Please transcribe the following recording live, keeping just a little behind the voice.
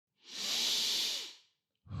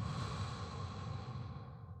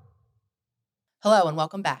Hello, and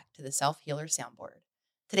welcome back to the Self Healer Soundboard.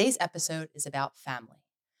 Today's episode is about family.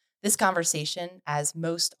 This conversation, as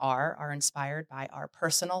most are inspired by our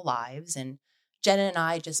personal lives. And Jenna and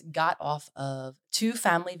I just got off of two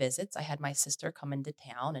family visits. I had my sister come into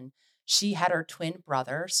town, and she had her twin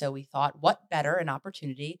brother. So we thought, what better an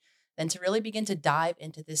opportunity than to really begin to dive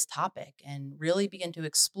into this topic and really begin to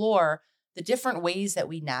explore the different ways that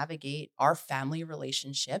we navigate our family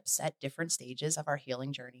relationships at different stages of our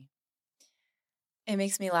healing journey. It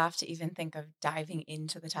makes me laugh to even think of diving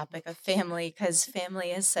into the topic of family because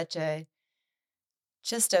family is such a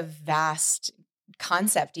just a vast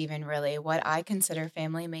concept, even really. What I consider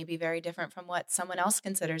family may be very different from what someone else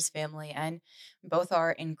considers family, and both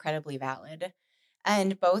are incredibly valid.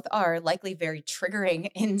 And both are likely very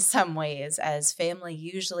triggering in some ways, as family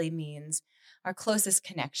usually means our closest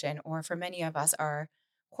connection, or for many of us, our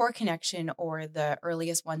core connection, or the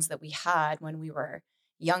earliest ones that we had when we were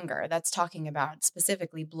younger. That's talking about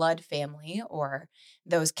specifically blood family or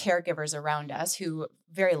those caregivers around us who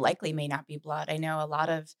very likely may not be blood. I know a lot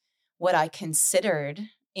of what I considered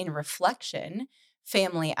in reflection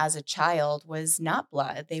family as a child was not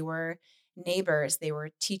blood. They were neighbors, they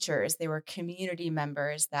were teachers, they were community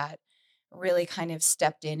members that really kind of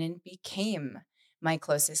stepped in and became my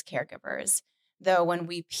closest caregivers. Though when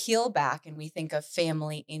we peel back and we think of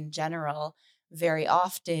family in general, very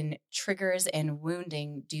often triggers and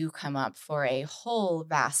wounding do come up for a whole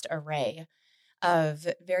vast array of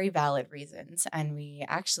very valid reasons. And we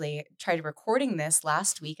actually tried recording this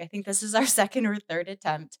last week. I think this is our second or third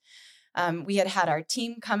attempt. We had our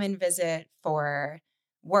team come and visit for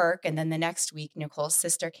work. And then the next week, Nicole's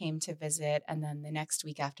sister came to visit. And then the next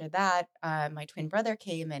week after that, my twin brother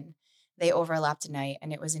came and they overlapped a night.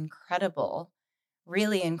 And it was incredible,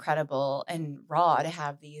 really incredible and raw to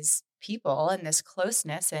have these people and this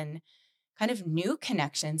closeness and kind of new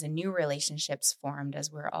connections and new relationships formed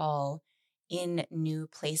as we're all in new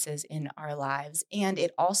places in our lives. And it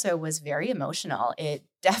also was very emotional. It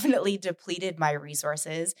definitely depleted my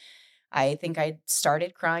resources. I think I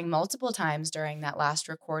started crying multiple times during that last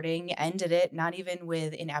recording, ended it not even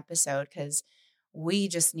with an episode because we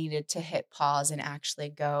just needed to hit pause and actually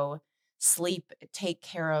go sleep, take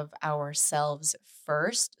care of ourselves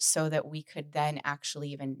first so that we could then actually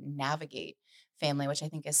even navigate family, which I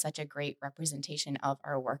think is such a great representation of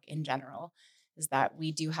our work in general, is that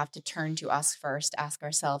we do have to turn to us first, ask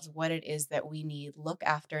ourselves what it is that we need, look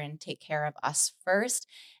after and take care of us first,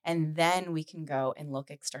 and then we can go and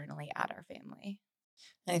look externally at our family.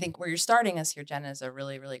 And I think where you're starting us here, Jenna, is a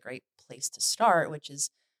really, really great place to start, which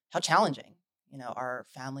is how challenging, our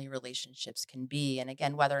family relationships can be. And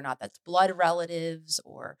again, whether or not that's blood relatives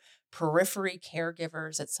or periphery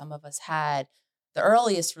caregivers that some of us had, the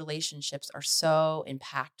earliest relationships are so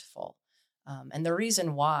impactful. And the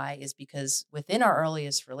reason why is because within our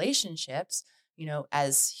earliest relationships,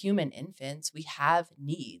 as human infants, we have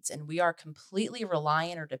needs and we are completely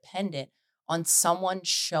reliant or dependent on someone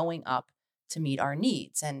showing up to meet our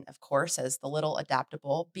needs. And of course, as the little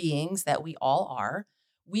adaptable beings that we all are,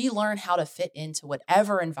 we learn how to fit into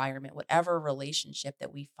whatever environment, whatever relationship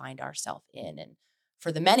that we find ourselves in. And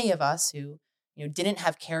for the many of us who, didn't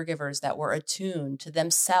have caregivers that were attuned to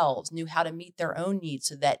themselves, knew how to meet their own needs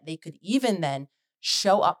so that they could even then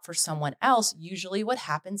show up for someone else, usually what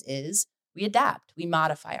happens is we adapt, we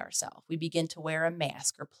modify ourselves, we begin to wear a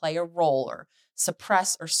mask or play a role or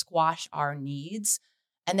suppress or squash our needs.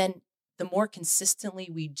 And then the more consistently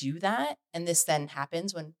we do that, and this then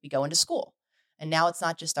happens when we go into school. And now it's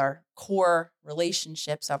not just our core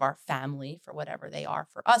relationships of our family for whatever they are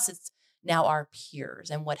for us, it's now our peers.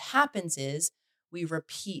 And what happens is we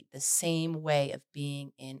repeat the same way of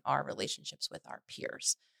being in our relationships with our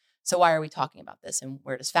peers. So why are we talking about this? And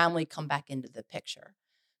where does family come back into the picture?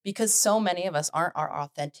 Because so many of us aren't our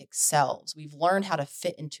authentic selves. We've learned how to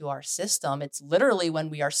fit into our system. It's literally when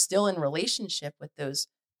we are still in relationship with those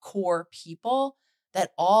core people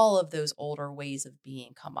that all of those older ways of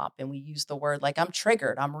being come up. And we use the word like, I'm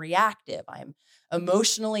triggered, I'm reactive, I'm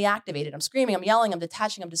emotionally activated, I'm screaming, I'm yelling, I'm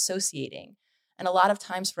detaching, I'm dissociating. And a lot of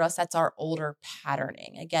times for us, that's our older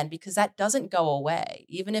patterning. Again, because that doesn't go away.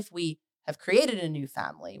 Even if we have created a new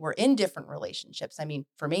family, we're in different relationships. I mean,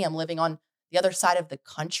 for me, I'm living on the other side of the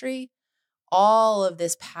country. All of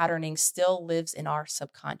this patterning still lives in our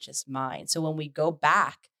subconscious mind. So when we go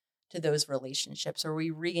back to those relationships or we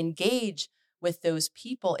re-engage with those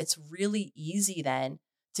people, it's really easy then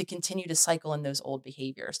to continue to cycle in those old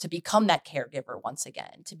behaviors, to become that caregiver once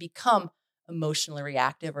again, to become emotionally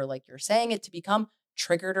reactive, or like you're saying it, to become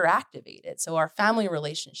triggered or activated. So our family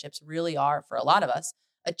relationships really are, for a lot of us,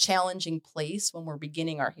 a challenging place when we're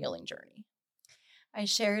beginning our healing journey. I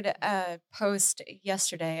shared a post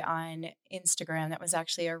yesterday on Instagram that was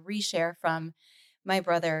actually a reshare from my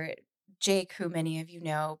brother Jake, who many of you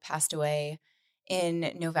know passed away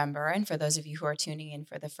in November. And for those of you who are tuning in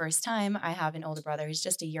for the first time, I have an older brother. He's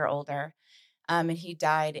just a year older. And he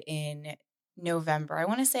died in November. I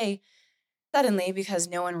want to say suddenly because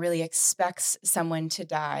no one really expects someone to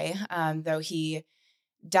die, though he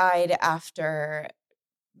died after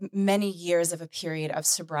many years of a period of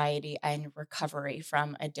sobriety and recovery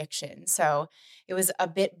from addiction. So it was a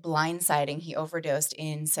bit blindsiding. He overdosed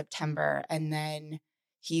in September and then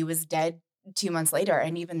he was dead 2 months later.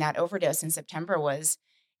 And even that overdose in September was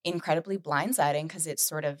incredibly blindsiding because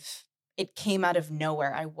it came out of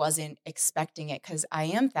nowhere. I wasn't expecting it because I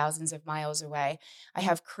am thousands of miles away. I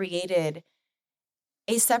have created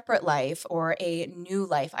a separate life, or a new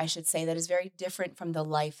life, I should say, that is very different from the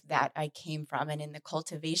life that I came from. And in the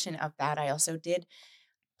cultivation of that, I also did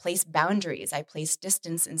place boundaries. I placed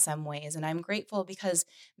distance in some ways. And I'm grateful because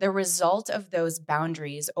the result of those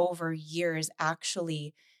boundaries over years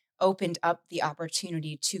actually opened up the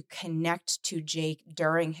opportunity to connect to Jake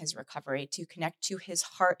during his recovery, to connect to his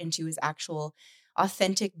heart and to his actual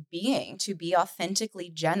authentic being, to be authentically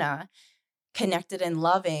Jenna, connected and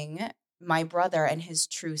loving my brother and his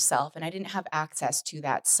true self. And I didn't have access to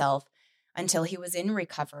that self until he was in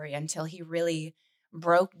recovery, until he really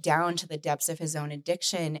broke down to the depths of his own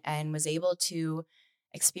addiction and was able to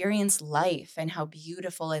experience life and how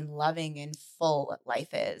beautiful and loving and full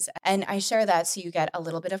life is. And I share that so you get a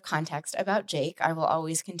little bit of context about Jake. I will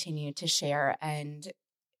always continue to share and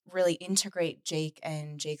really integrate Jake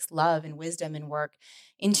and Jake's love and wisdom and work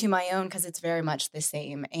into my own because it's very much the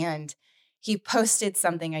same. And he posted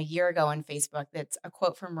something a year ago on Facebook that's a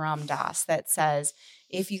quote from Ram Dass that says,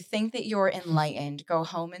 "If you think that you're enlightened, go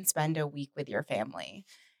home and spend a week with your family."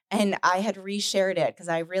 And I had reshared it because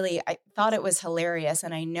I thought it was hilarious.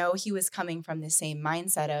 And I know he was coming from the same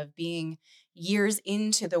mindset of being years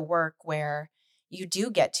into the work where you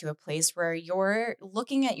do get to a place where you're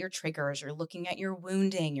looking at your triggers, you're looking at your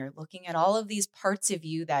wounding, you're looking at all of these parts of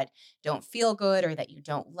you that don't feel good or that you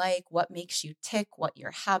don't like, what makes you tick, what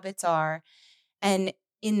your habits are. And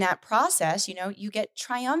in that process, you get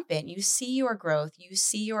triumphant, you see your growth, you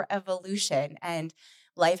see your evolution. And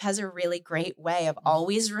life has a really great way of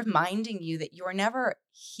always reminding you that you're never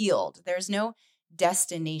healed. There's no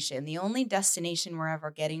destination. The only destination we're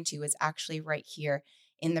ever getting to is actually right here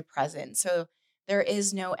in the present. So there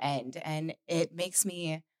is no end. And it makes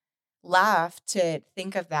me laugh to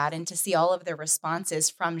think of that and to see all of the responses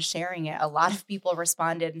from sharing it. A lot of people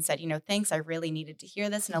responded and said, thanks, I really needed to hear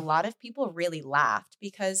this. And a lot of people really laughed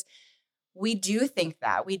because we do think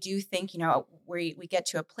that. We do think, we get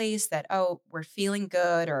to a place that, oh, we're feeling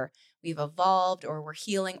good or we've evolved or we're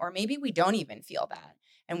healing, or maybe we don't even feel that.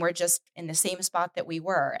 And we're just in the same spot that we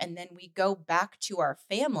were. And then we go back to our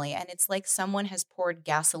family and it's like someone has poured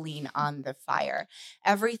gasoline on the fire.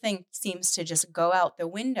 Everything seems to just go out the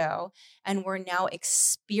window. And we're now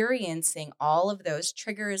experiencing all of those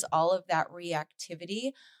triggers, all of that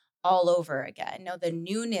reactivity all over again. Now, the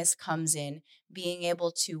newness comes in being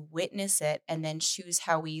able to witness it and then choose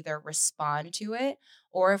how we either respond to it,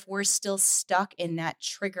 or if we're still stuck in that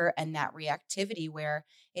trigger and that reactivity where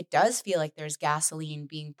it does feel like there's gasoline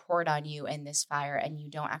being poured on you in this fire and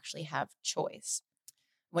you don't actually have choice.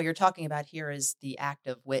 What you're talking about here is the act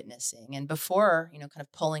of witnessing. And before, kind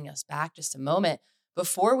of pulling us back just a moment,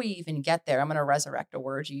 before we even get there, I'm going to resurrect a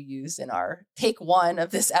word you used in our take one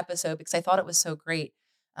of this episode because I thought it was so great.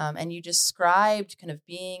 And you described kind of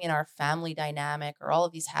being in our family dynamic or all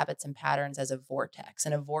of these habits and patterns as a vortex,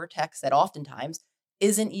 and a vortex that oftentimes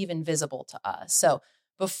isn't even visible to us. So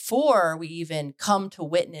before we even come to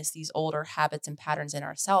witness these older habits and patterns in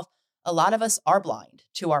ourselves, a lot of us are blind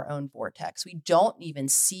to our own vortex. We don't even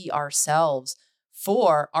see ourselves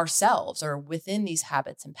for ourselves or within these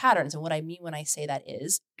habits and patterns. And what I mean when I say that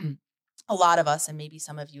is a lot of us, and maybe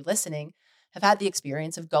some of you listening, have had the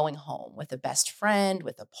experience of going home with a best friend,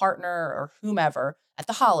 with a partner, or whomever at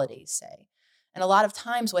the holidays, say. And a lot of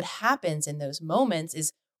times what happens in those moments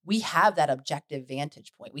is we have that objective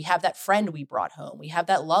vantage point. We have that friend we brought home. We have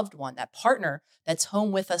that loved one, that partner that's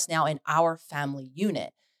home with us now in our family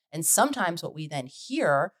unit. And sometimes what we then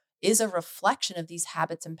hear is a reflection of these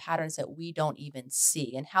habits and patterns that we don't even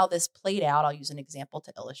see. And how this played out, I'll use an example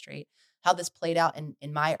to illustrate how this played out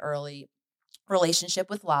in my early relationship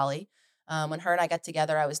with Lolly. When her and I got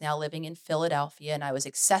together, I was now living in Philadelphia and I was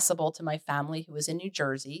accessible to my family who was in New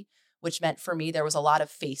Jersey, which meant for me there was a lot of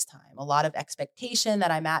FaceTime, a lot of expectation that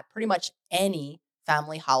I'm at pretty much any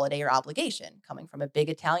family holiday or obligation. Coming from a big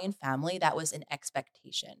Italian family, that was an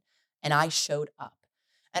expectation. And I showed up.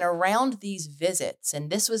 And around these visits, and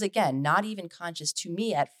this was, again, not even conscious to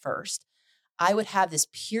me at first, I would have this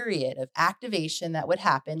period of activation that would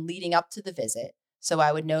happen leading up to the visit. So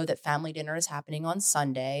I would know that family dinner is happening on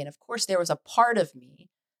Sunday. And of course, there was a part of me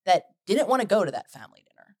that didn't want to go to that family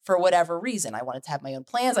dinner for whatever reason. I wanted to have my own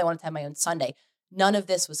plans. I wanted to have my own Sunday. None of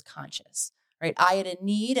this was conscious, right? I had a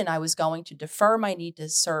need and I was going to defer my need to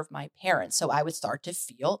serve my parents. So I would start to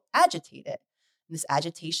feel agitated. And this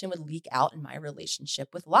agitation would leak out in my relationship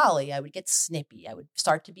with Lolly. I would get snippy. I would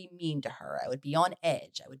start to be mean to her. I would be on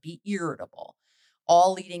edge. I would be irritable,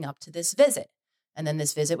 all leading up to this visit. And then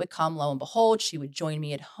this visit would come, lo and behold, she would join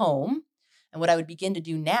me at home. And what I would begin to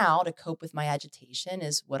do now to cope with my agitation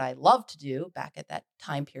is what I loved to do back at that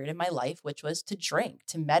time period in my life, which was to drink,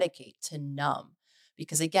 to medicate, to numb.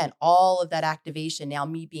 Because again, all of that activation, now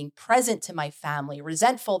me being present to my family,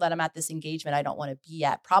 resentful that I'm at this engagement I don't want to be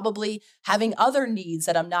at, probably having other needs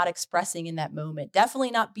that I'm not expressing in that moment,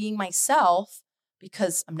 definitely not being myself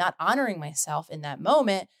because I'm not honoring myself in that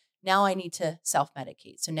moment. Now I need to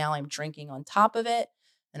self-medicate. So now I'm drinking on top of it.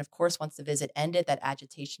 And of course, once the visit ended, that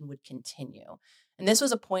agitation would continue. And this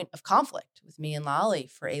was a point of conflict with me and Lolly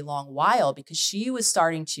for a long while because she was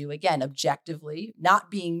starting to, again, objectively, not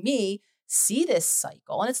being me, see this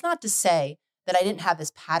cycle. And it's not to say that I didn't have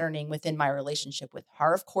this patterning within my relationship with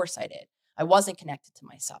her. Of course I did. I wasn't connected to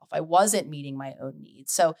myself. I wasn't meeting my own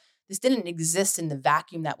needs. So this didn't exist in the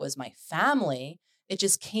vacuum that was my family. It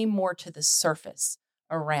just came more to the surface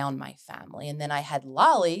around my family. And then I had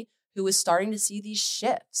Lolly, who was starting to see these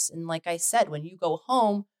shifts. And like I said, when you go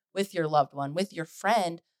home with your loved one, with your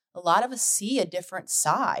friend, a lot of us see a different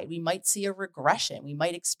side. We might see a regression. We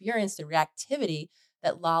might experience the reactivity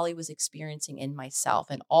that Lolly was experiencing in myself.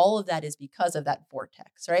 And all of that is because of that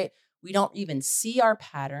vortex, right? We don't even see our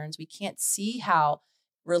patterns. We can't see how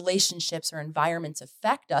relationships or environments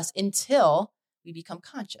affect us until we become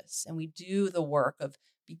conscious and we do the work of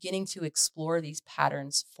beginning to explore these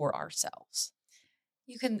patterns for ourselves.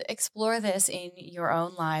 You can explore this in your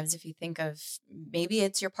own lives if you think of maybe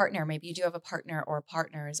it's your partner, maybe you do have a partner or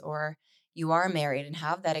partners, or you are married and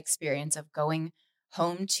have that experience of going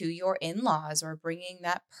home to your in-laws or bringing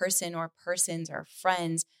that person or persons or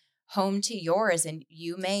friends home to yours. And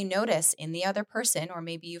you may notice in the other person, or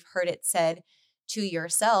maybe you've heard it said to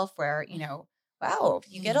yourself where, wow,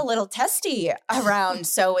 you get a little testy around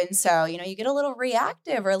so-and-so, you get a little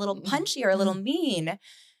reactive or a little punchy or a little mean.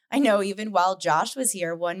 I know even while Josh was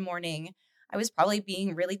here one morning, I was probably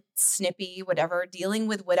being really snippy, dealing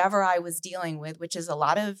with whatever I was dealing with, which is a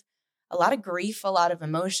lot of grief, a lot of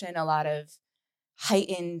emotion, a lot of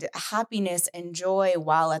heightened happiness and joy,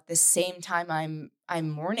 while at the same time I'm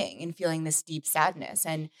mourning and feeling this deep sadness.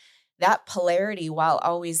 And that polarity, while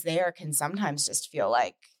always there, can sometimes just feel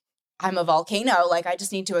like I'm a volcano, like I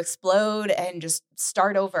just need to explode and just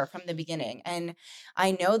start over from the beginning. And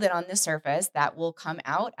I know that on the surface that will come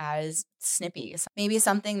out as snippy. Maybe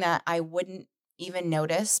something that I wouldn't even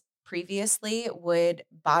notice previously would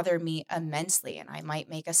bother me immensely. And I might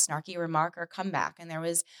make a snarky remark or come back. And there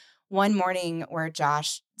was one morning where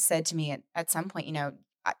Josh said to me at some point,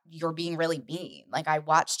 you're being really mean. Like I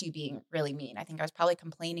watched you being really mean. I think I was probably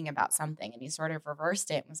complaining about something, and he sort of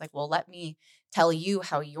reversed it and was like, well, let me tell you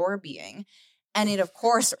how you're being. And it, of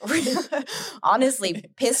course, honestly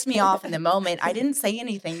pissed me off in the moment. I didn't say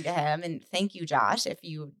anything to him. And thank you, Josh, if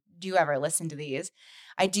you do ever listen to these.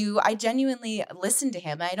 I genuinely listen to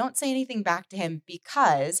him. I don't say anything back to him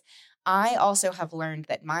because I also have learned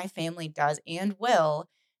that my family does and will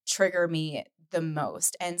trigger me the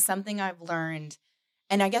most. And something I've learned,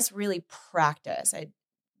 and I guess really I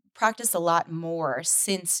practice a lot more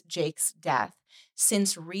since Jake's death,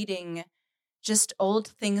 since reading just old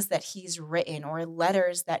things that he's written or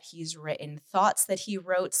letters that he's written, thoughts that he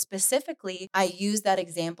wrote specifically. I use that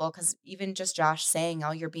example because even just Josh saying,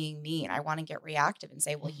 oh, you're being mean, I want to get reactive and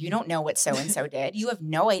say, well, you don't know what so-and-so did. You have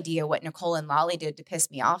no idea what Nicole and Lolly did to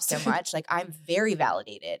piss me off so much. Like I'm very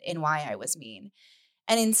validated in why I was mean.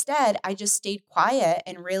 And instead, I just stayed quiet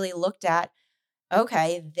and really looked at,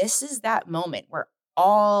 okay, this is that moment where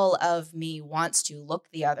all of me wants to look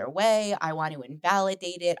the other way. I want to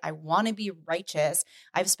invalidate it. I want to be righteous.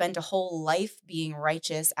 I've spent a whole life being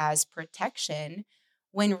righteous as protection,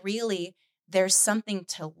 when really there's something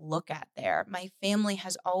to look at there. My family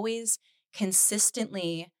has always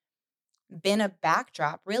consistently been a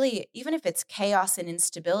backdrop, really, even if it's chaos and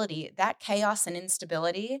instability, that chaos and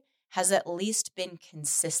instability has at least been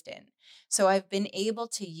consistent. So I've been able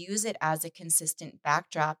to use it as a consistent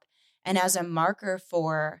backdrop and as a marker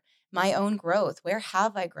for my own growth. Where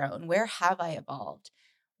have I grown? Where have I evolved?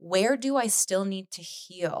 Where do I still need to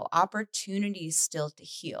heal? Opportunities still to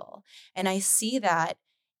heal. And I see that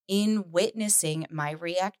in witnessing my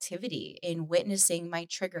reactivity, in witnessing my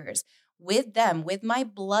triggers with them, with my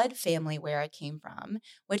blood family where I came from,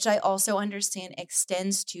 which I also understand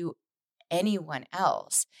extends to anyone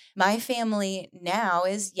else. My family now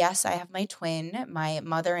is, yes, I have my twin. My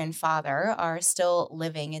mother and father are still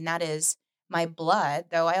living, and that is my blood,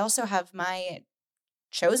 though I also have my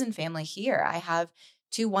chosen family here. I have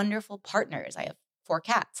two wonderful partners. I have four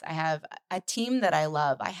cats. I have a team that I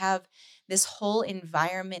love. I have this whole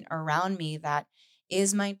environment around me that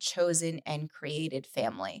is my chosen and created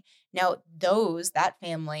family. Now, that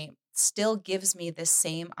family still gives me the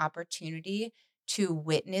same opportunity to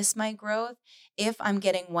witness my growth if I'm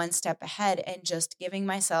getting one step ahead and just giving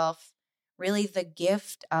myself really the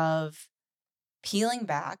gift of peeling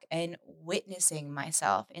back and witnessing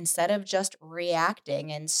myself instead of just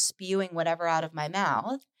reacting and spewing whatever out of my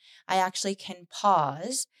mouth. I actually can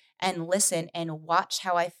pause and listen and watch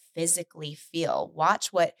how I physically feel.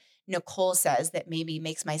 Watch what Nicole says that maybe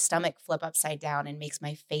makes my stomach flip upside down and makes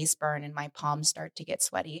my face burn and my palms start to get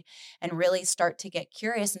sweaty, and really start to get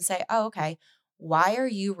curious and say, oh, okay, why are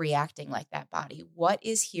you reacting like that, body? What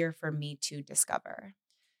is here for me to discover?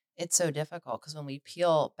 It's so difficult because when we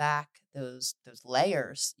peel back those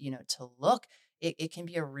layers, to look, it can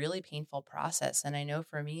be a really painful process. And I know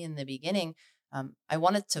for me in the beginning, I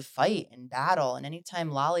wanted to fight and battle. And anytime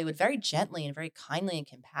Lolly would very gently and very kindly and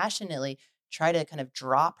compassionately try to kind of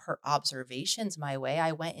drop her observations my way,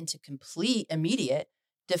 I went into complete immediate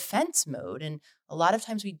defense mode. And a lot of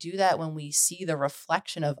times we do that when we see the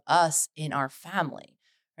reflection of us in our family,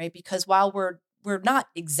 right? Because while we're not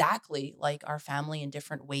exactly like our family in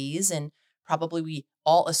different ways, and probably we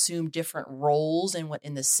all assume different roles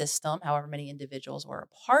in the system, however many individuals were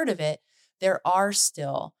a part of it, there are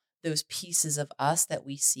still those pieces of us that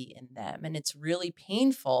we see in them. And it's really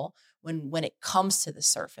painful when it comes to the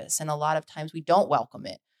surface. And a lot of times we don't welcome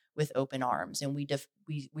it with open arms, and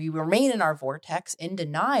we remain in our vortex in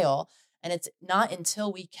denial. And it's not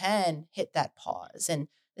until we can hit that pause. And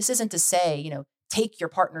this isn't to say, take your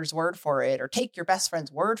partner's word for it or take your best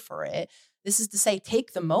friend's word for it. This is to say,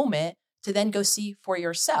 take the moment to then go see for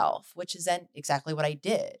yourself, which is then exactly what I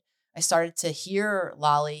did. I started to hear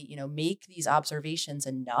Lolly, make these observations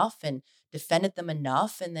enough and defended them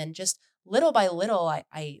enough. And then just little by little,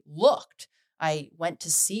 I looked. I went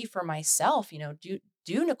to see for myself,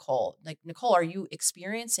 do Nicole, like, Nicole, are you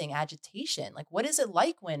experiencing agitation? Like, what is it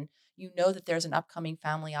like when you know that there's an upcoming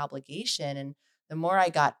family obligation? And the more I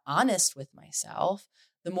got honest with myself,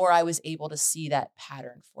 the more I was able to see that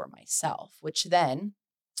pattern for myself, which then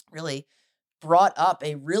really brought up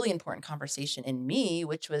a really important conversation in me,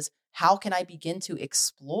 which was, how can I begin to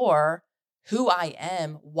explore who I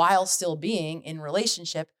am while still being in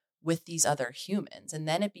relationship with these other humans? And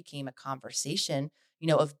then it became a conversation,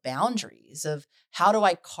 of boundaries, of how do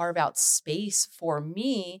I carve out space for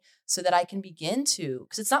me so that I can begin to,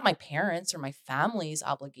 because it's not my parents or my family's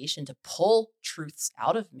obligation to pull truths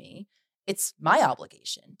out of me. It's my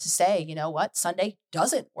obligation to say, you know what, Sunday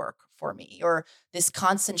doesn't work for me, or this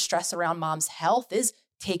constant stress around mom's health is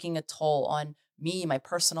taking a toll on me, my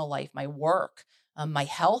personal life, my work, my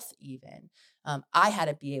health even. I had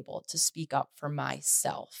to be able to speak up for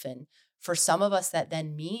myself. And for some of us, that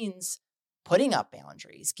then means putting up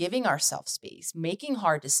boundaries, giving ourselves space, making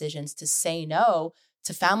hard decisions to say no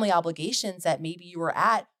to family obligations that maybe you were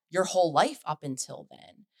at your whole life up until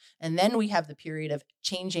then. And then we have the period of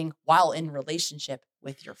changing while in relationship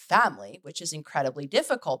with your family, which is incredibly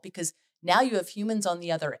difficult because now you have humans on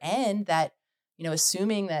the other end that,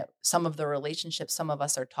 assuming that some of the relationships some of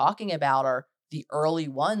us are talking about are the early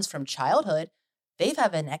ones from childhood, they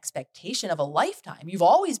have an expectation of a lifetime. You've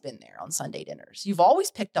always been there on Sunday dinners. You've always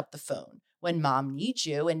picked up the phone when mom needs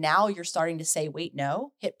you. And now you're starting to say, wait,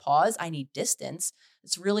 no, hit pause. I need distance.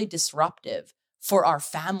 It's really disruptive for our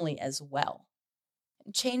family as well.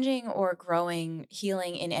 Changing or growing,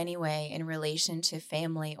 healing in any way in relation to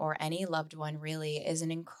family or any loved one really is an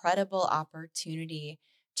incredible opportunity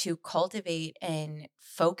to cultivate and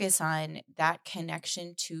focus on that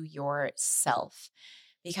connection to yourself.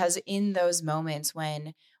 Because in those moments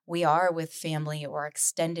when we are with family or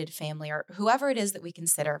extended family or whoever it is that we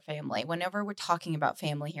consider family, whenever we're talking about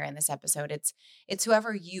family here in this episode, it's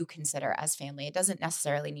whoever you consider as family. It doesn't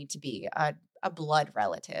necessarily need to be a blood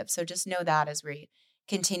relative. So just know that as we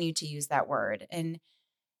continue to use that word. And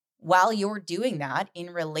while you're doing that in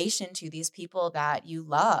relation to these people that you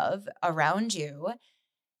love around you,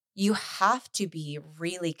 you have to be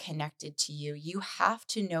really connected to you. You have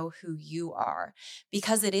to know who you are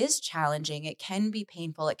because it is challenging. It can be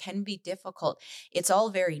painful. It can be difficult. It's all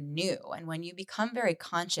very new. And when you become very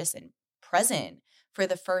conscious and present for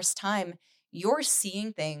the first time, you're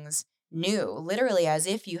seeing things new, literally as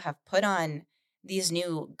if you have put on these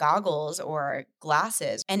new goggles or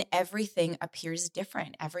glasses, and everything appears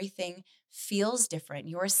different. Everything feels different.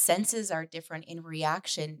 Your senses are different in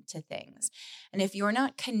reaction to things. And if you're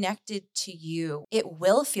not connected to you, it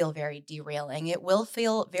will feel very derailing. It will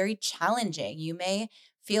feel very challenging. You may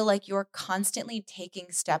feel like you're constantly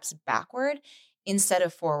taking steps backward instead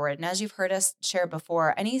of forward. And as you've heard us share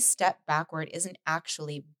before, any step backward isn't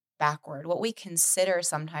actually backward. What we consider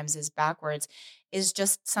sometimes as backwards is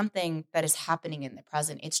just something that is happening in the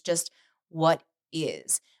present. It's just what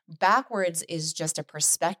is. Backwards is just a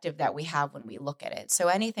perspective that we have when we look at it. So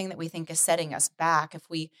anything that we think is setting us back, if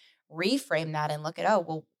we reframe that and look at, oh,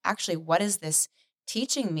 well, actually, what is this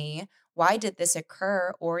teaching me? Why did this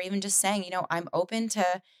occur? Or even just saying, I'm open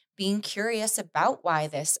to being curious about why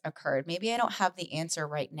this occurred. Maybe I don't have the answer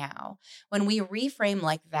right now. When we reframe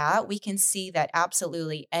like that, we can see that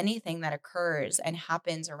absolutely anything that occurs and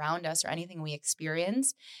happens around us or anything we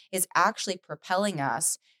experience is actually propelling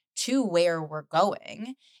us to where we're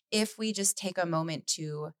going if we just take a moment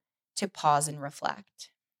to pause and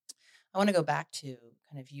reflect. I want to go back to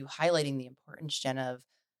kind of you highlighting the importance, Jen, of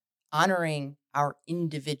honoring our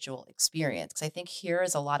individual experience. Because I think here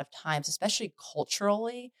is a lot of times, especially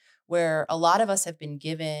culturally, where a lot of us have been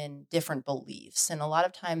given different beliefs. And a lot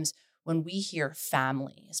of times when we hear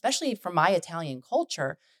family, especially from my Italian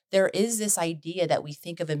culture, there is this idea that we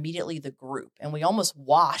think of immediately the group, and we almost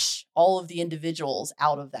wash all of the individuals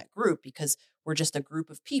out of that group because we're just a group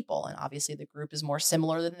of people. And obviously the group is more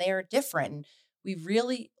similar than they are different. And we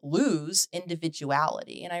really lose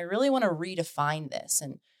individuality. And I really want to redefine this.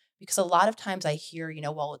 And because a lot of times I hear,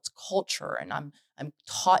 well, it's culture, and I'm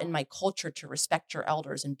taught in my culture to respect your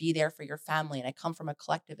elders and be there for your family. And I come from a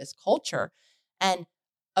collectivist culture, and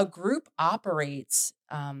a group operates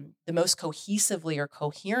the most cohesively or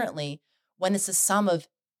coherently when it's a sum of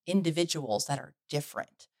individuals that are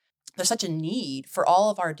different. There's such a need for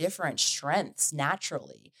all of our different strengths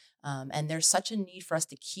naturally. And there's such a need for us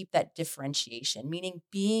to keep that differentiation, meaning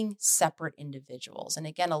being separate individuals. And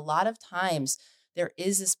again, a lot of times there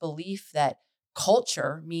is this belief that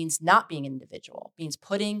culture means not being individual, means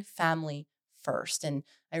putting family first. And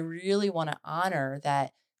I really want to honor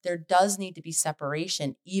that there does need to be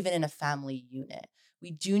separation, even in a family unit.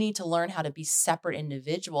 We do need to learn how to be separate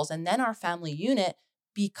individuals, and then our family unit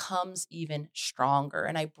becomes even stronger.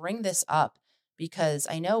 And I bring this up because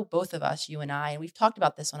I know both of us, you and I, and we've talked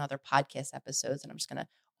about this on other podcast episodes, and I'm just going to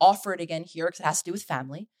offer it again here because it has to do with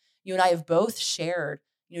family. You and I have both shared,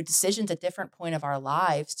 decisions at different point of our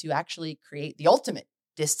lives to actually create the ultimate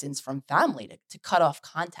distance from family, to cut off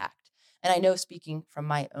contact. And I know, speaking from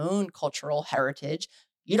my own cultural heritage,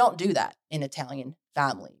 you don't do that in Italian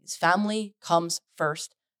families. Family comes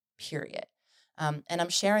first, period. And I'm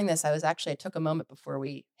sharing this. I took a moment before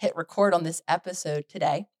we hit record on this episode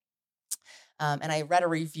today. And I read a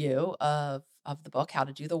review of the book, How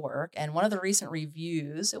to Do the Work. And one of the recent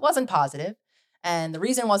reviews, it wasn't positive. And the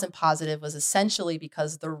reason it wasn't positive was essentially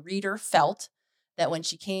because the reader felt that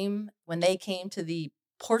when they came to the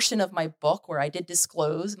portion of my book where I did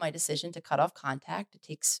disclose my decision to cut off contact, it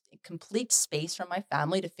takes complete space from my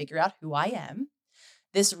family to figure out who I am.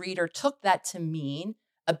 This reader took that to mean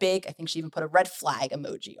a big, I think she even put a red flag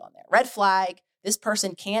emoji on there. Red flag, this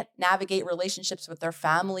person can't navigate relationships with their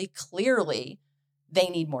family. Clearly, they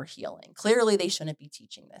need more healing. Clearly, they shouldn't be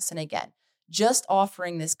teaching this. And again, just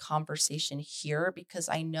offering this conversation here because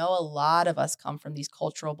I know a lot of us come from these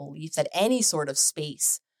cultural beliefs that any sort of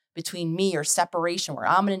space between me or separation where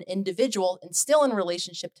I'm an individual and still in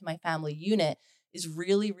relationship to my family unit is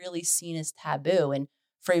really, really seen as taboo. And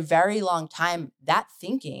for a very long time, that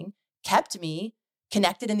thinking kept me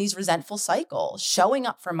connected in these resentful cycles, showing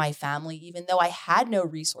up for my family, even though I had no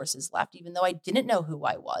resources left, even though I didn't know who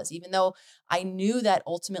I was, even though I knew that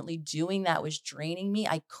ultimately doing that was draining me.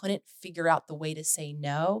 I couldn't figure out the way to say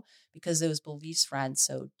no because those beliefs ran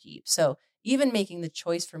so deep. So even making the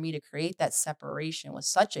choice for me to create that separation was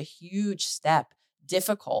such a huge step,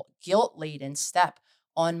 difficult, guilt-laden step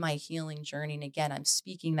on my healing journey. And again, I'm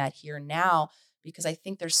speaking that here now because I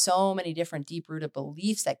think there's so many different deep-rooted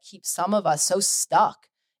beliefs that keep some of us so stuck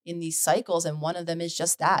in these cycles. And one of them is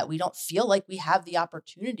just that. We don't feel like we have the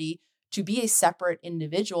opportunity to be a separate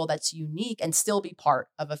individual that's unique and still be part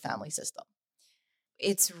of a family system.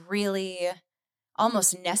 It's really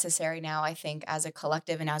almost necessary now, I think, as a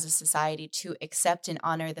collective and as a society to accept and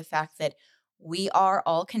honor the fact that we are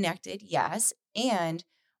all connected, yes, and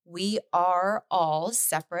we are all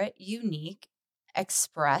separate, unique,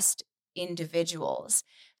 expressed individuals.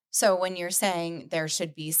 So when you're saying there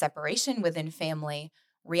should be separation within family,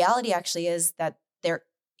 reality actually is that there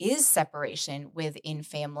is separation within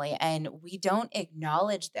family, and we don't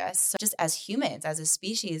acknowledge this. So just as humans, as a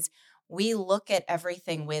species, we look at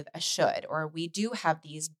everything with a should, or we do have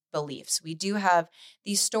these beliefs. We do have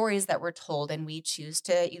these stories that we're told, and we choose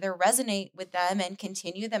to either resonate with them and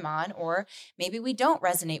continue them on, or maybe we don't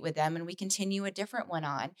resonate with them and we continue a different one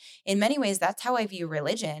on. In many ways, that's how I view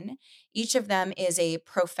religion. Each of them is a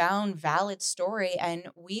profound, valid story, and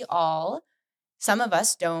some of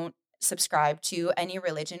us don't subscribe to any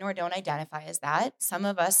religion or don't identify as that. Some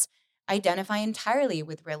of us identify entirely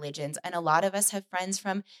with religions, and a lot of us have friends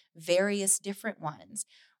from various different ones.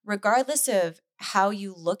 Regardless of how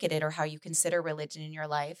you look at it or how you consider religion in your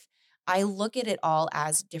life, I look at it all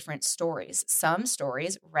as different stories. Some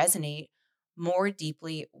stories resonate more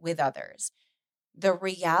deeply with others. The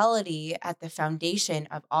reality at the foundation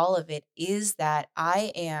of all of it is that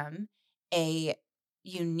I am a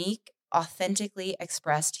unique, authentically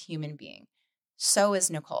expressed human being. So is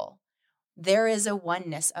Nicole. There is a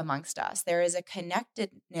oneness amongst us. There is a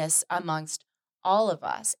connectedness amongst all of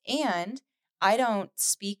us. And I don't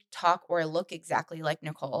speak, talk, or look exactly like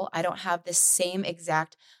Nicole. I don't have the same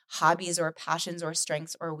exact hobbies or passions or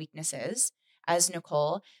strengths or weaknesses as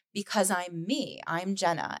Nicole, because I'm me. I'm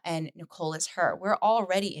Jenna and Nicole is her. We're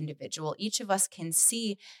already individual. Each of us can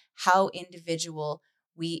see how individual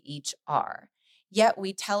we each are. Yet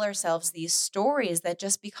we tell ourselves these stories that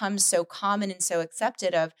just become so common and so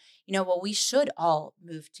accepted of, well, we should all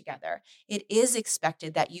move together. It is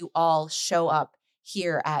expected that you all show up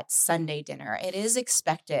here at Sunday dinner. It is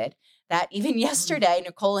expected that even yesterday,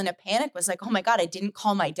 Nicole in a panic was like, oh my God, I didn't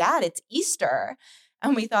call my dad. It's Easter.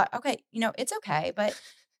 And we thought, okay, it's okay. But,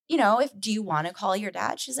 do you want to call your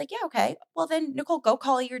dad? She's like, yeah, okay. Well, then Nicole, go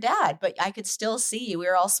call your dad. But I could still see you. We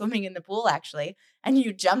were all swimming in the pool actually. And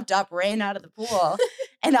you jumped up, ran out of the pool.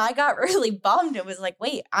 And I got really bummed. It was like,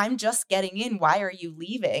 wait, I'm just getting in. Why are you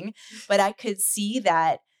leaving? But I could see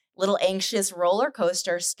that little anxious roller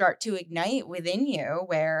coaster start to ignite within you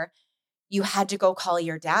where you had to go call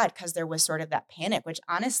your dad because there was sort of that panic, which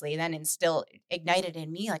honestly then still ignited in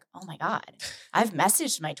me like, oh my God, I've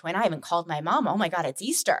messaged my twin. I haven't called my mom. Oh my God, it's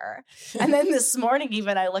Easter. And then this morning,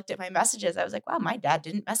 even I looked at my messages. I was like, wow, my dad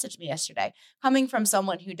didn't message me yesterday. Coming from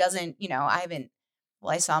someone who doesn't,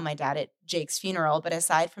 I saw my dad at Jake's funeral, but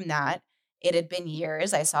aside from that, it had been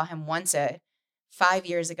years. I saw him once 5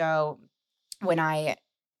 years ago when I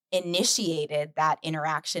initiated that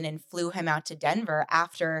interaction and flew him out to Denver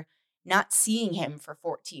after not seeing him for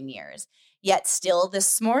 14 years. Yet still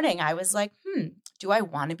this morning, I was like, do I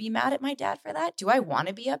want to be mad at my dad for that? Do I want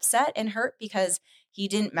to be upset and hurt because he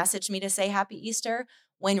didn't message me to say Happy Easter?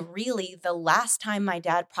 When really the last time my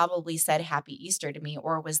dad probably said Happy Easter to me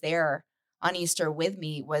or was there on Easter with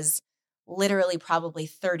me was literally probably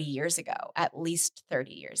 30 years ago, at least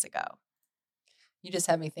 30 years ago. You just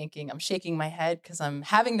had me thinking, I'm shaking my head because I'm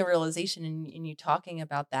having the realization in you talking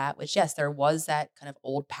about that, which, yes, there was that kind of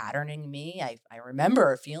old pattern in me. I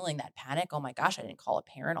remember feeling that panic. Oh my gosh, I didn't call a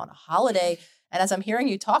parent on a holiday. And as I'm hearing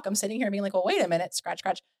you talk, I'm sitting here being like, well, wait a minute, scratch,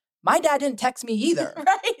 scratch. My dad didn't text me either.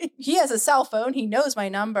 Right. He has a cell phone. He knows my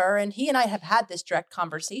number. And he and I have had this direct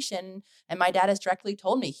conversation. And my dad has directly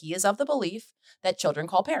told me he is of the belief that children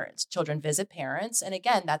call parents, children visit parents. And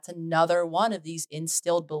again, that's another one of these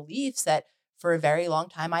instilled beliefs that for a very long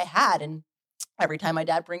time I had. And every time my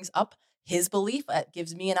dad brings up his belief, it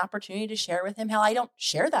gives me an opportunity to share with him how I don't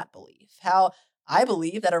share that belief, how I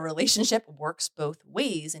believe that a relationship works both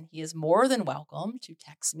ways. And he is more than welcome to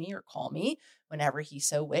text me or call me whenever he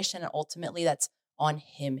so wished. And ultimately that's on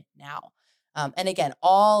him now. And again,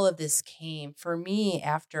 all of this came for me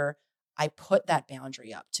after I put that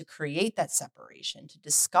boundary up to create that separation, to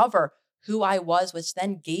discover who I was, which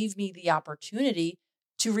then gave me the opportunity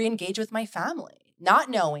to re-engage with my family, not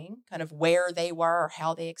knowing kind of where they were or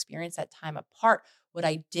how they experienced that time apart. What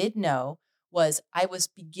I did know was I was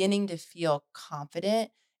beginning to feel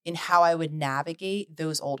confident in how I would navigate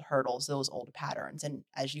those old hurdles, those old patterns. And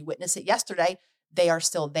as you witnessed it yesterday, they are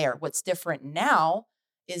still there. What's different now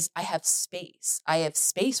is I have space. I have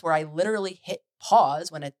space where I literally hit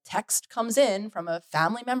pause when a text comes in from a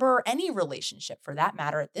family member or any relationship for that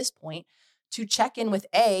matter at this point, to check in with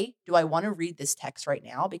do I want to read this text right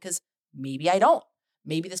now? Because maybe I don't.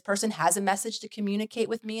 Maybe this person has a message to communicate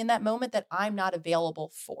with me in that moment that I'm not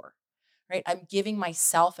available for, right? I'm giving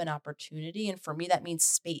myself an opportunity. And for me, that means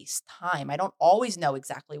space, time. I don't always know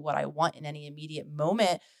exactly what I want in any immediate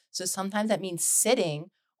moment. So sometimes that means sitting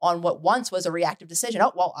on what once was a reactive decision.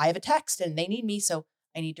 Oh, well, I have a text and they need me, so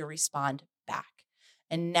I need to respond back.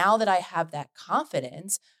 And now that I have that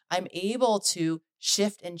confidence, I'm able to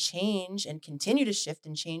shift and change and continue to shift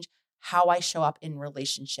and change how I show up in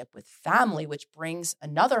relationship with family, which brings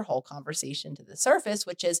another whole conversation to the surface,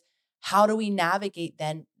 which is how do we navigate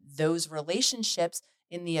then those relationships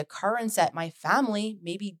in the occurrence that my family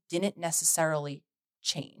maybe didn't necessarily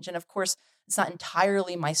change. And of course, it's not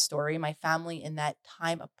entirely my story. My family in that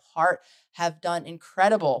time apart have done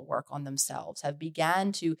incredible work on themselves, have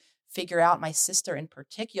began to figure out, my sister in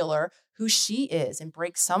particular, who she is and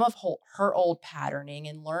break some of her old patterning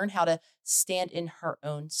and learn how to stand in her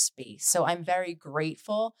own space. So I'm very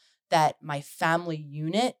grateful that my family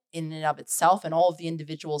unit in and of itself and all of the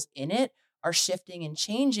individuals in it are shifting and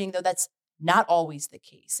changing, though that's not always the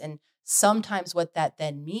case. And sometimes what that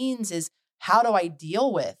then means is, how do I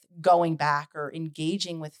deal with going back or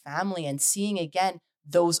engaging with family and seeing again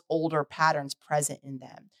those older patterns present in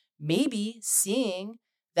them? Maybe seeing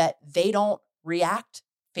that they don't react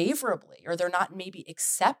favorably, or they're not maybe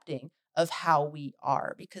accepting of how we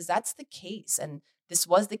are, because that's the case. And this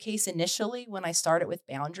was the case initially when I started with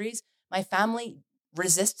boundaries. My family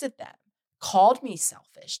resisted them, called me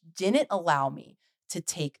selfish, didn't allow me to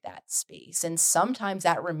take that space. And sometimes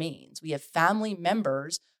that remains. We have family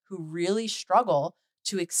members who really struggle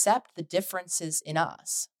to accept the differences in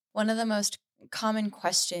us. One of the most common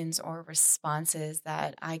questions or responses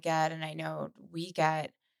that I get, and I know we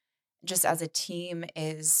get just as a team,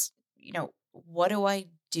 is, what do I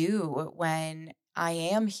do when I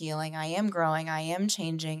am healing, I am growing, I am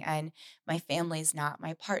changing, and my family's not,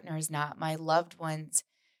 my partner's not, my loved ones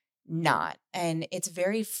not? And it's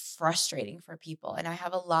very frustrating for people. And I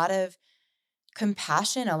have a lot of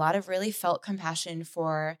compassion, a lot of really felt compassion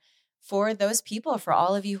for those people, for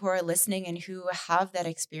all of you who are listening and who have that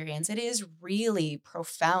experience. It is really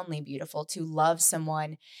profoundly beautiful to love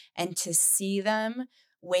someone and to see them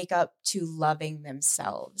wake up to loving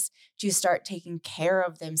themselves, to start taking care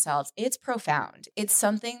of themselves. It's profound. It's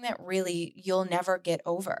something that really you'll never get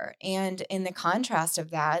over. And in the contrast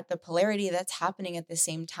of that, the polarity that's happening at the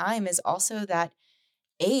same time is also that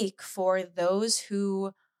ache for those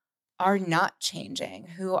who are not changing,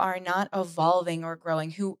 who are not evolving or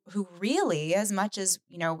growing, who really, as much as,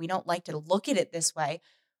 we don't like to look at it this way,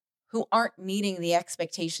 who aren't meeting the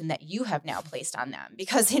expectation that you have now placed on them.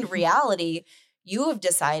 Because in reality, you have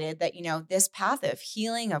decided that, this path of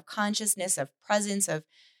healing, of consciousness, of presence, of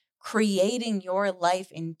creating your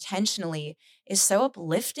life intentionally is so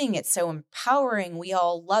uplifting. It's so empowering. We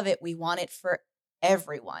all love it. We want it for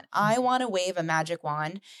everyone. I want to wave a magic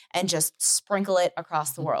wand and just sprinkle it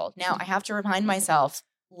across the world. Now, I have to remind myself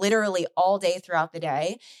literally all day throughout the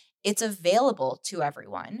day, it's available to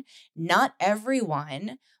everyone. Not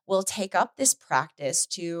everyone will take up this practice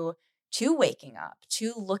to waking up,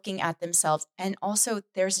 to looking at themselves. And also,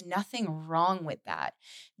 there's nothing wrong with that.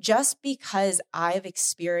 Just because I've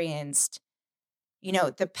experienced,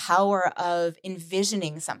 the power of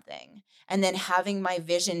envisioning something and then having my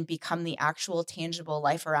vision become the actual tangible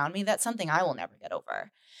life around me, that's something I will never get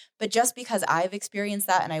over. But just because I've experienced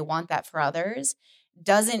that and I want that for others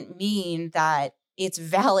doesn't mean that it's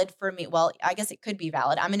valid for me. Well, I guess it could be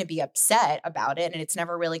valid. I'm going to be upset about it, and it's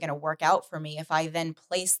never really going to work out for me if I then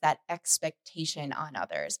place that expectation on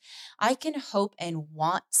others. I can hope and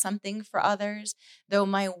want something for others, though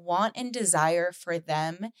my want and desire for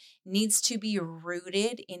them needs to be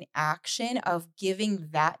rooted in action of giving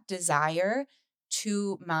that desire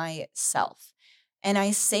to myself. And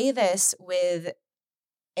I say this with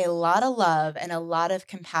a lot of love and a lot of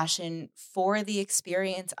compassion for the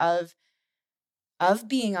experience of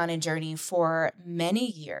being on a journey for many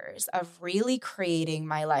years, of really creating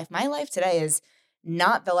my life. My life today is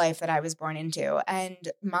not the life that I was born into. And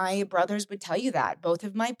my brothers would tell you that. Both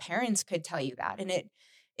of my parents could tell you that. And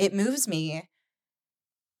it moves me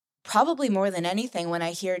probably more than anything when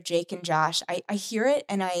I hear Jake and Josh. I hear it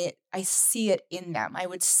and I see it in them. I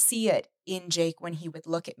would see it in Jake when he would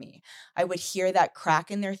look at me. I would hear that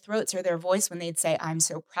crack in their throats or their voice when they'd say, "I'm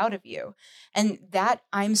so proud of you." And that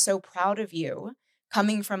 "I'm so proud of you"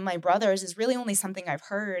 coming from my brothers is really only something I've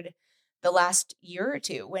heard the last year or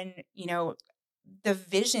two, when, the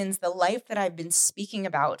visions, the life that I've been speaking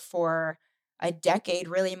about for a decade,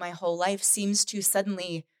 really my whole life, seems to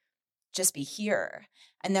suddenly just be here.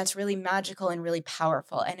 And that's really magical and really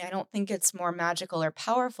powerful. And I don't think it's more magical or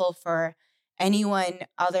powerful for anyone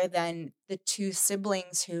other than the two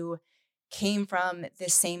siblings who came from the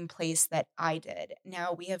same place that I did.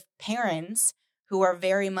 Now, we have parents who are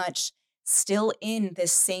very much still in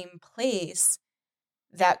this same place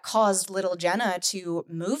that caused little Jenna to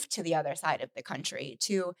move to the other side of the country,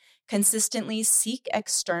 to consistently seek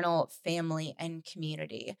external family and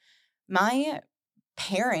community. My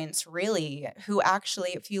parents really, who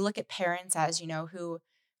actually, if you look at parents as, who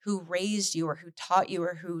who raised you or who taught you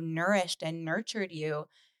or who nourished and nurtured you,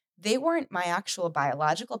 they weren't my actual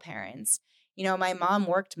biological parents. You know, my mom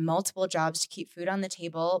worked multiple jobs to keep food on the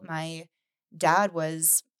table. My dad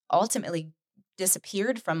was ultimately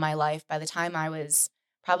disappeared from my life by the time I was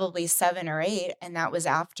probably 7 or 8. And that was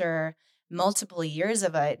after multiple years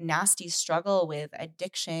of a nasty struggle with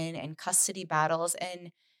addiction and custody battles.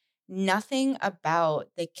 And nothing about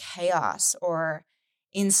the chaos or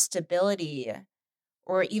instability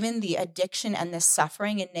or even the addiction and the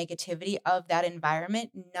suffering and negativity of that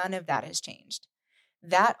environment, none of that has changed.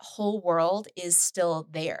 That whole world is still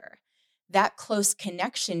there. That close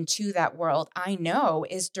connection to that world, I know,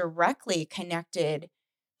 is directly connected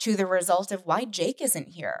to the result of why Jake isn't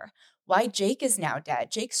here, why Jake is now dead.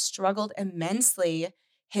 Jake struggled immensely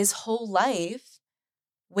his whole life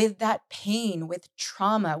with that pain, with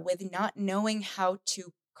trauma, with not knowing how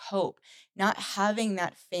to cope, not having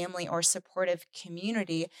that family or supportive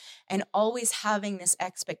community, and always having this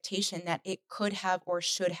expectation that it could have or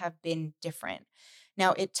should have been different.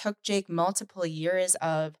 Now, it took Jake multiple years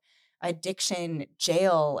of addiction,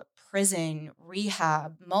 jail, prison,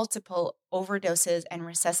 rehab, multiple overdoses, and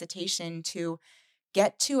resuscitation to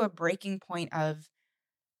get to a breaking point of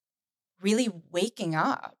really waking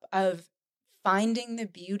up, of finding the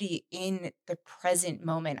beauty in the present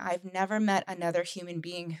moment. I've never met another human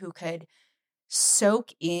being who could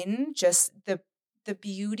soak in just the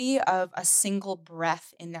beauty of a single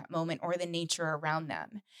breath in that moment or the nature around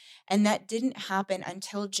them. And that didn't happen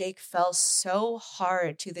until Jake fell so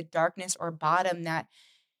hard to the darkness or bottom that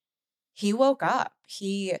he woke up.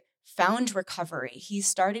 He found recovery. He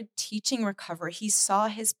started teaching recovery. He saw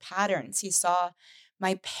his patterns. He saw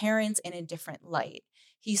my parents in a different light.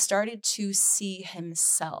 He started to see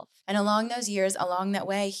himself. And along those years, along that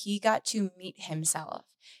way, he got to meet himself.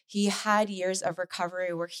 He had years of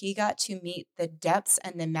recovery where he got to meet the depths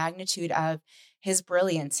and the magnitude of his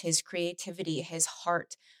brilliance, his creativity, his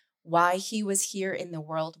heart, why he was here in the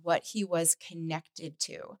world, what he was connected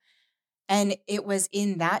to. And it was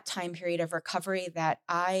in that time period of recovery that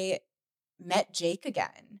I met Jake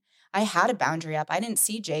again. I had a boundary up. I didn't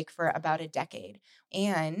see Jake for about a decade.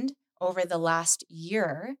 And over the last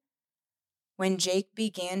year, when Jake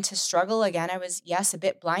began to struggle again, I was, yes, a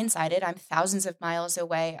bit blindsided. I'm thousands of miles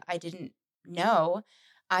away. I didn't know.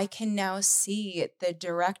 I can now see the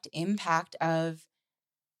direct impact of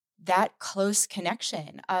that close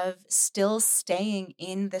connection, of still staying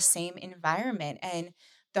in the same environment and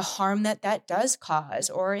the harm that that does cause.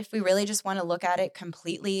 Or if we really just want to look at it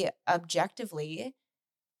completely objectively,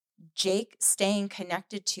 Jake staying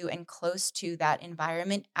connected to and close to that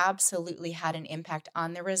environment absolutely had an impact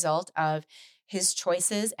on the result of his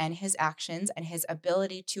choices and his actions and his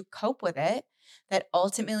ability to cope with it, that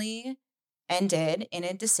ultimately ended in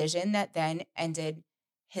a decision that then ended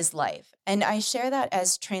his life. And I share that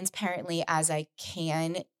as transparently as I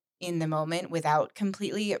can in the moment without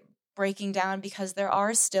completely breaking down, because there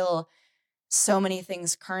are still so many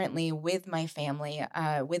things currently with my family,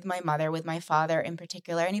 with my mother, with my father in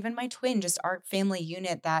particular, and even my twin, just our family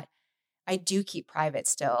unit, that I do keep private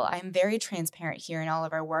still. I'm very transparent here in all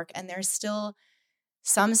of our work, and there's still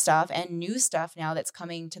some stuff and new stuff now that's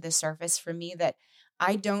coming to the surface for me that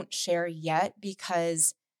I don't share yet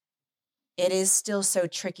because it is still so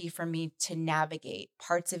tricky for me to navigate.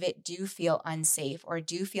 Parts of it do feel unsafe or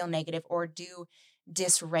do feel negative or do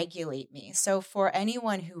dysregulate me. So for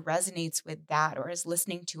anyone who resonates with that or is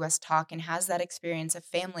listening to us talk and has that experience of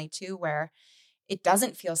family too, where it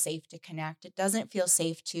doesn't feel safe to connect, it doesn't feel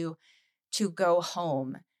safe to go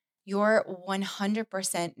home, you're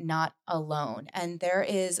 100% not alone. And there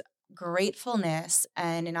is gratefulness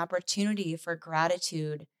and an opportunity for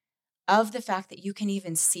gratitude of the fact that you can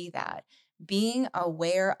even see that. Being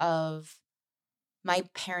aware of my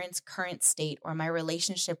parents' current state or my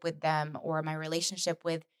relationship with them or my relationship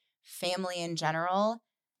with family in general,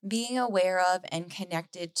 being aware of and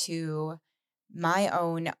connected to my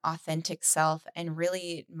own authentic self and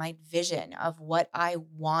really my vision of what I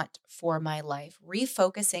want for my life,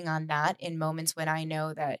 refocusing on that in moments when I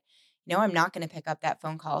know that, I'm not going to pick up that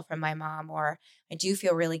phone call from my mom, or I do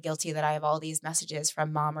feel really guilty that I have all these messages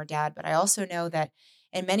from mom or dad, but I also know that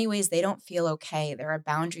in many ways they don't feel okay. There are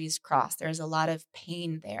boundaries crossed. There's a lot of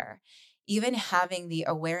pain there. Even having the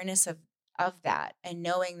awareness of that and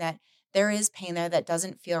knowing that there is pain there that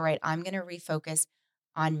doesn't feel right, I'm going to refocus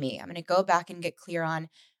on me. I'm going to go back and get clear on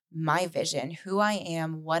my vision, who I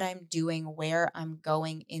am, what I'm doing, where I'm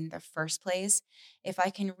going in the first place. If I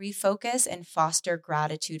can refocus and foster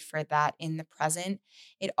gratitude for that in the present,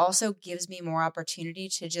 it also gives me more opportunity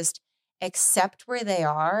to just accept where they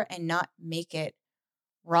are and not make it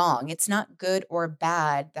wrong. It's not good or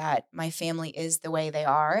bad that my family is the way they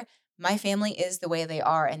are. My family is the way they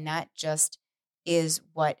are, and that just is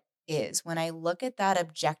what is. When I look at that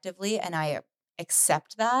objectively and I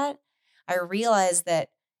accept that, I realize that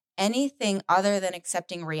anything other than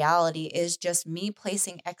accepting reality is just me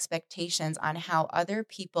placing expectations on how other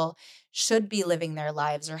people should be living their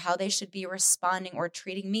lives or how they should be responding or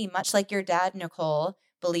treating me, much like your dad, Nicole,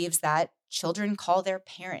 believes that children call their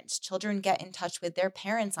parents, children get in touch with their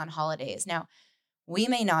parents on holidays. Now, we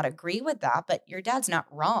may not agree with that, but your dad's not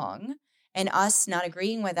wrong. And us not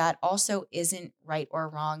agreeing with that also isn't right or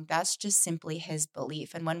wrong. That's just simply his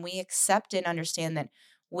belief. And when we accept and understand that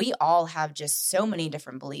we all have just so many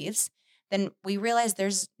different beliefs, then we realize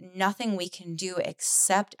there's nothing we can do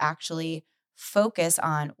except actually focus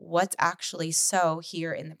on what's actually so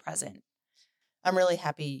here in the present. I'm really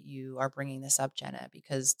happy you are bringing this up, Jenna,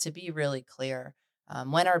 because to be really clear,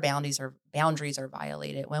 when our boundaries are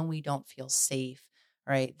violated, when we don't feel safe,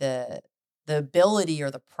 right? The ability or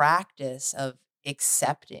the practice of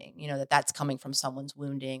accepting, that that's coming from someone's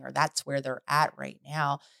wounding or that's where they're at right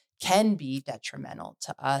now can be detrimental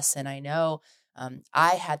to us. And I know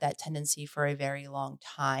I had that tendency for a very long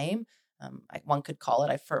time. One could call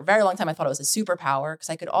it, for a very long time, I thought it was a superpower because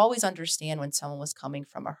I could always understand when someone was coming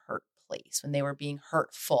from a hurt place, when they were being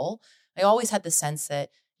hurtful. I always had the sense that,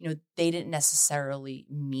 they didn't necessarily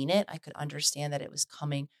mean it. I could understand that it was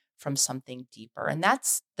coming from something deeper. And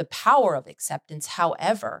that's the power of acceptance.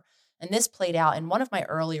 However, and this played out in one of my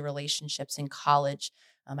early relationships in college.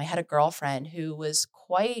 I had a girlfriend who was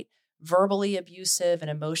quite verbally abusive and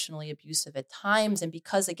emotionally abusive at times. And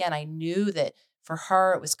because, again, I knew that for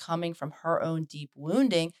her, it was coming from her own deep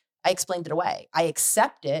wounding, I explained it away. I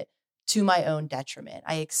accept it to my own detriment.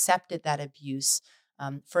 I accepted that abuse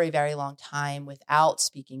for a very long time without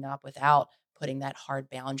speaking up, without putting that hard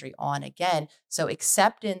boundary on again. So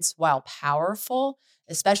acceptance, while powerful,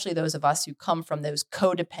 especially those of us who come from those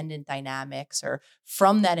codependent dynamics or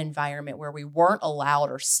from that environment where we weren't allowed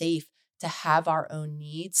or safe to have our own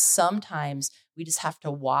needs, sometimes we just have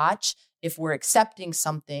to watch if we're accepting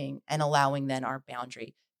something and allowing then our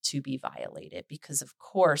boundary to be violated. Because of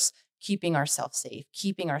course, keeping ourselves safe,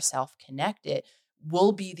 keeping ourselves connected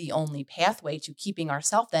will be the only pathway to keeping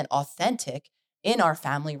ourselves then authentic in our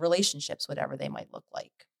family relationships, whatever they might look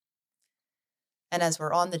like. And as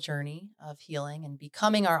we're on the journey of healing and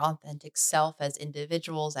becoming our authentic self as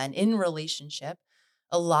individuals and in relationship,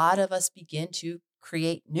 a lot of us begin to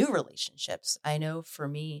create new relationships. I know for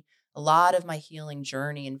me, a lot of my healing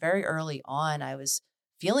journey and very early on, I was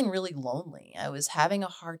feeling really lonely. I was having a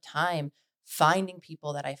hard time finding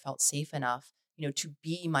people that I felt safe enough, to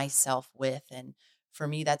be myself with. And for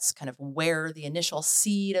me, that's kind of where the initial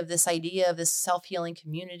seed of this idea of this self-healing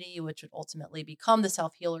community, which would ultimately become the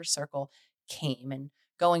Self-Healer Circle, came. And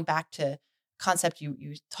going back to concept you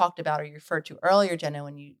talked about or you referred to earlier, Jenna,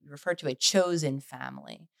 when you referred to a chosen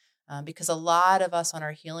family, because a lot of us on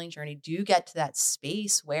our healing journey do get to that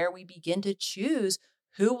space where we begin to choose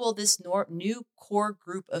who will this new core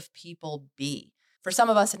group of people be. For some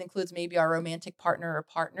of us, it includes maybe our romantic partner or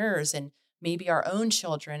partners and maybe our own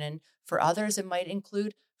children. And for others, it might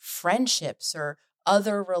include friendships or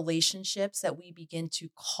other relationships that we begin to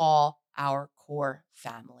call our core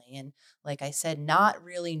family. And like I said, not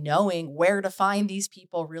really knowing where to find these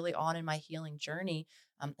people really on in my healing journey,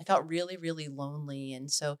 I felt really, really lonely.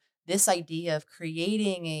 And so this idea of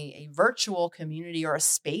creating a virtual community or a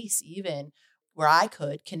space even where I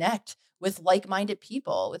could connect with like-minded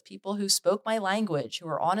people, with people who spoke my language, who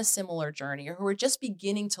are on a similar journey, or who are just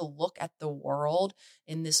beginning to look at the world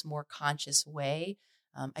in this more conscious way.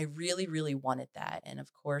 I really, really wanted that. And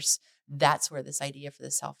of course, that's where this idea for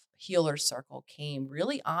the Self-Healer Circle came,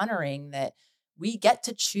 really honoring that we get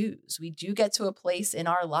to choose. We do get to a place in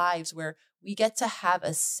our lives where we get to have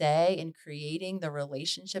a say in creating the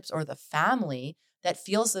relationships or the family that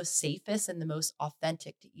feels the safest and the most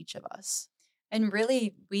authentic to each of us. And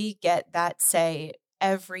really, we get that say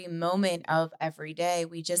every moment of every day.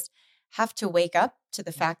 We just have to wake up to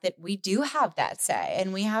the fact that we do have that say,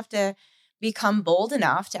 and we have to become bold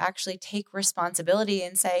enough to actually take responsibility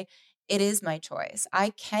and say, it is my choice.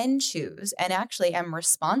 I can choose and actually am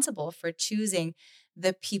responsible for choosing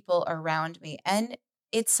the people around me. And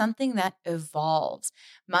it's something that evolves.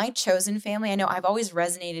 My chosen family, I know I've always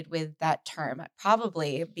resonated with that term,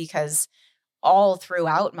 probably because all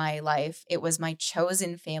throughout my life, it was my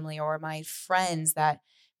chosen family or my friends that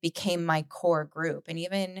became my core group. And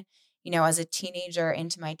even, as a teenager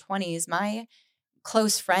into my 20s, my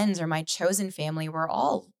close friends or my chosen family were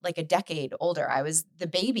all like a decade older. I was the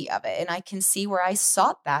baby of it. And I can see where I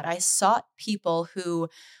sought that. I sought people who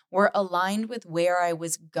were aligned with where I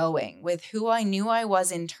was going, with who I knew I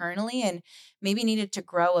was internally and maybe needed to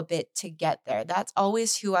grow a bit to get there. That's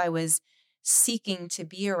always who I was seeking to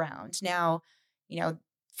be around. Now,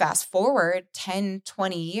 fast forward 10,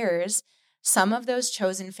 20 years, some of those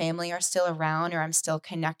chosen family are still around or I'm still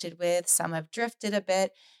connected with. Some have drifted a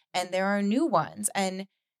bit and there are new ones. And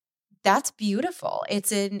that's beautiful.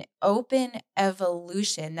 It's an open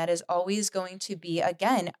evolution that is always going to be,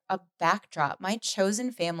 again, a backdrop. My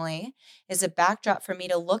chosen family is a backdrop for me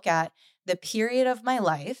to look at the period of my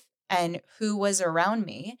life and who was around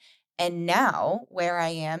me, and now where I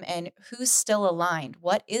am and who's still aligned,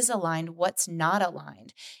 what is aligned, what's not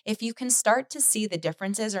aligned. If you can start to see the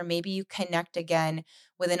differences, or maybe you connect again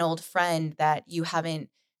with an old friend that you haven't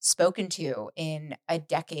spoken to in a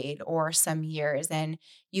decade or some years, and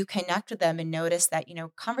you connect with them and notice that,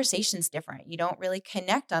 conversation's different. You don't really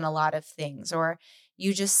connect on a lot of things, or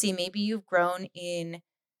you just see maybe you've grown in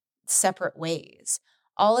separate ways.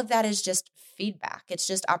 All of that is just feedback. It's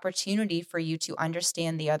just opportunity for you to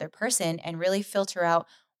understand the other person and really filter out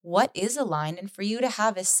what is aligned and for you to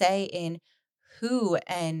have a say in who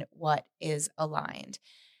and what is aligned.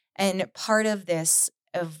 And part of this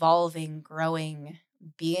evolving, growing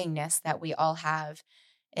beingness that we all have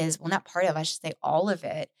is, well, not part of, I should say all of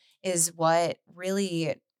it, is what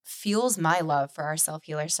really fuels my love for our Self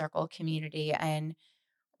Healer Circle community and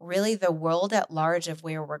really the world at large of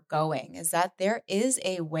where we're going, is that there is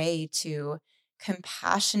a way to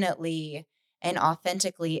compassionately and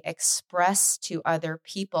authentically express to other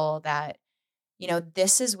people that,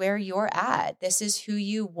 this is where you're at. This is who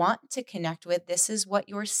you want to connect with. This is what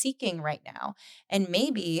you're seeking right now. And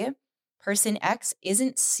maybe person X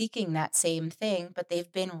isn't seeking that same thing, but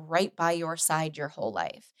they've been right by your side your whole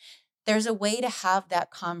life. There's a way to have that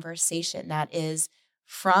conversation that is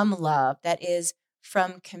from love, that is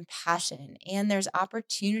from compassion. And there's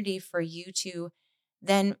opportunity for you to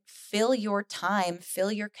then fill your time,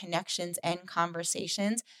 fill your connections and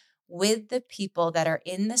conversations with the people that are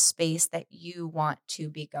in the space that you want to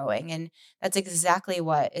be going. And that's exactly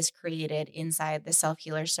what is created inside the Self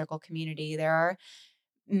Healer Circle community. There are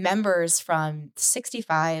members from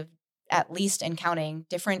 65 at least and counting,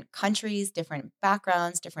 different countries, different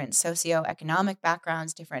backgrounds, different socioeconomic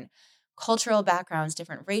backgrounds, different cultural backgrounds,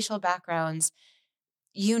 different racial backgrounds,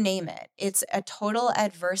 you name it. It's a total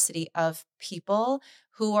adversity of people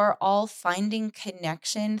who are all finding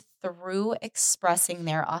connection through expressing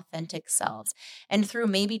their authentic selves and through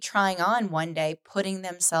maybe trying on one day, putting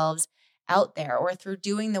themselves out there, or through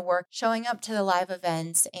doing the work, showing up to the live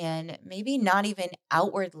events and maybe not even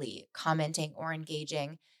outwardly commenting or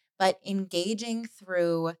engaging, but engaging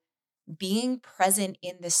through being present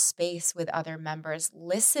in the space with other members,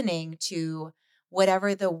 listening to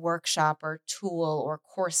whatever the workshop or tool or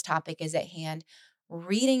course topic is at hand,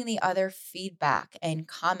 reading the other feedback and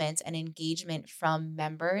comments and engagement from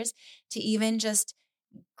members to even just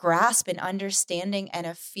grasp an understanding and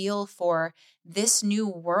a feel for this new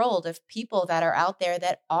world of people that are out there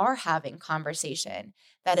that are having conversation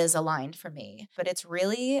that is aligned for me. But it's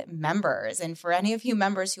really members. And for any of you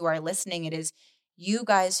members who are listening, it is you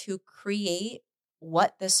guys who create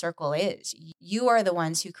what the circle is. You are the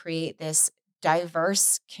ones who create this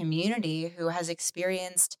diverse community who has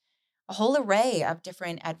experienced a whole array of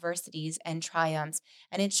different adversities and triumphs.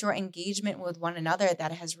 And it's your engagement with one another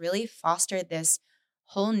that has really fostered this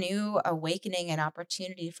whole new awakening and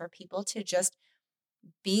opportunity for people to just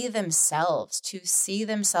be themselves, to see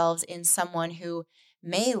themselves in someone who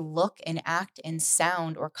may look and act and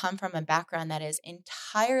sound or come from a background that is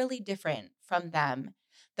entirely different from them.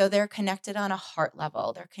 Though they're connected on a heart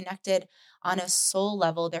level, they're connected on a soul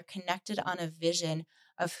level, they're connected on a vision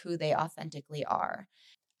of who they authentically are.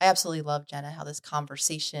 I absolutely love, Jenna, how this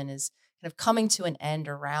conversation is kind of coming to an end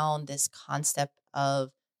around this concept of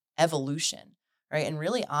evolution, right? And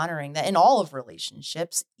really honoring that in all of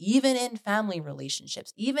relationships, even in family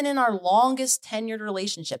relationships, even in our longest tenured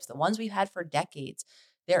relationships, the ones we've had for decades,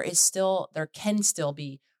 there can still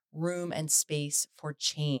be room and space for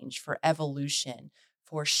change, for evolution,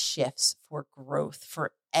 for shifts, for growth,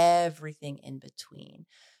 for everything in between.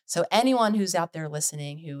 So anyone who's out there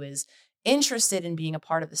listening who is interested in being a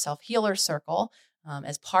part of the Self Healer Circle,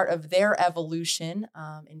 as part of their evolution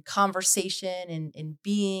in conversation, in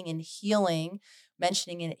being and healing,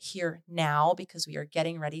 mentioning it here now because we are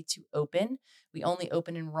getting ready to open. We only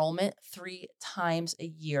open enrollment 3 times a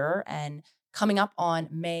year, and coming up on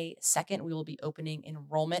May 2nd, we will be opening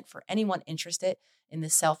enrollment for anyone interested in the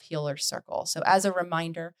Self Healer Circle. So as a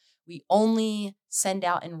reminder, We only send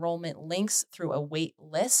out enrollment links through a wait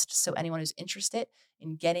list. So anyone who's interested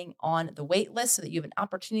in getting on the wait list so that you have an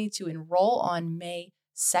opportunity to enroll on May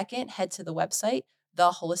 2nd, head to the website,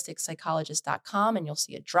 theholisticspsychologist.com, and you'll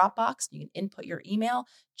see a drop box. You can input your email,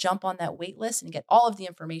 jump on that wait list, and get all of the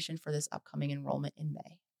information for this upcoming enrollment in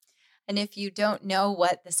May. And if you don't know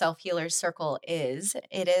what the Self Healers Circle is,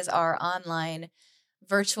 it is our online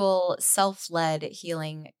virtual self-led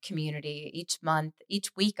healing community. Each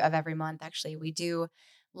week of every month, actually, we do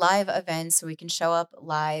live events so we can show up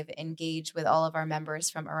live, engage with all of our members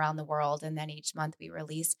from around the world. And then each month we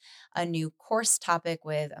release a new course topic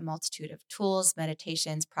with a multitude of tools,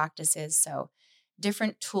 meditations, practices. So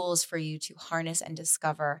different tools for you to harness and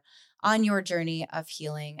discover on your journey of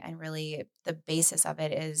healing. And really the basis of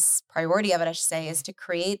it is, priority of it, I should say, is to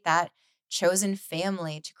create that chosen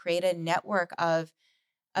family, to create a network of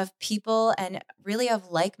people and really of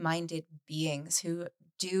like-minded beings who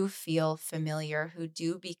do feel familiar, who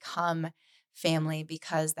do become family,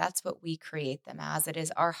 because that's what we create them as. It is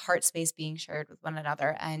our heart space being shared with one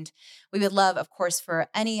another. And we would love, of course, for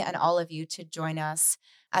any and all of you to join us.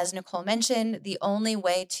 As Nicole mentioned, the only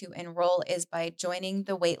way to enroll is by joining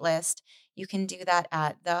the waitlist. You can do that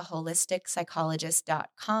at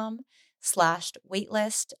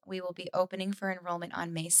theholisticspsychologist.com/waitlist. We will be opening for enrollment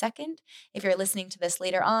on May 2nd. If you're listening to this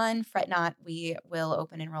later on, fret not, we will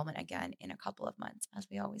open enrollment again in a couple of months, as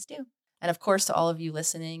we always do. And of course, to all of you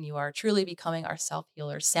listening, you are truly becoming our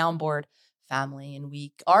Self-Healers Soundboard family. And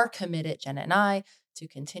we are committed, Jenna and I, to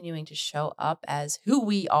continuing to show up as who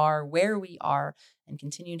we are, where we are, and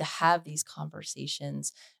continue to have these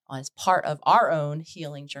conversations as part of our own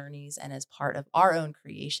healing journeys and as part of our own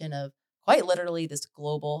creation of quite literally this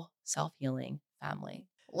global self-healing family.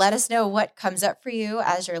 Let us know what comes up for you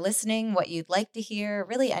as you're listening, what you'd like to hear,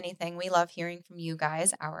 really anything. We love hearing from you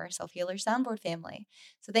guys, our Self-Healer Soundboard family.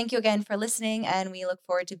 So thank you again for listening, and we look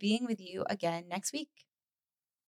forward to being with you again next week.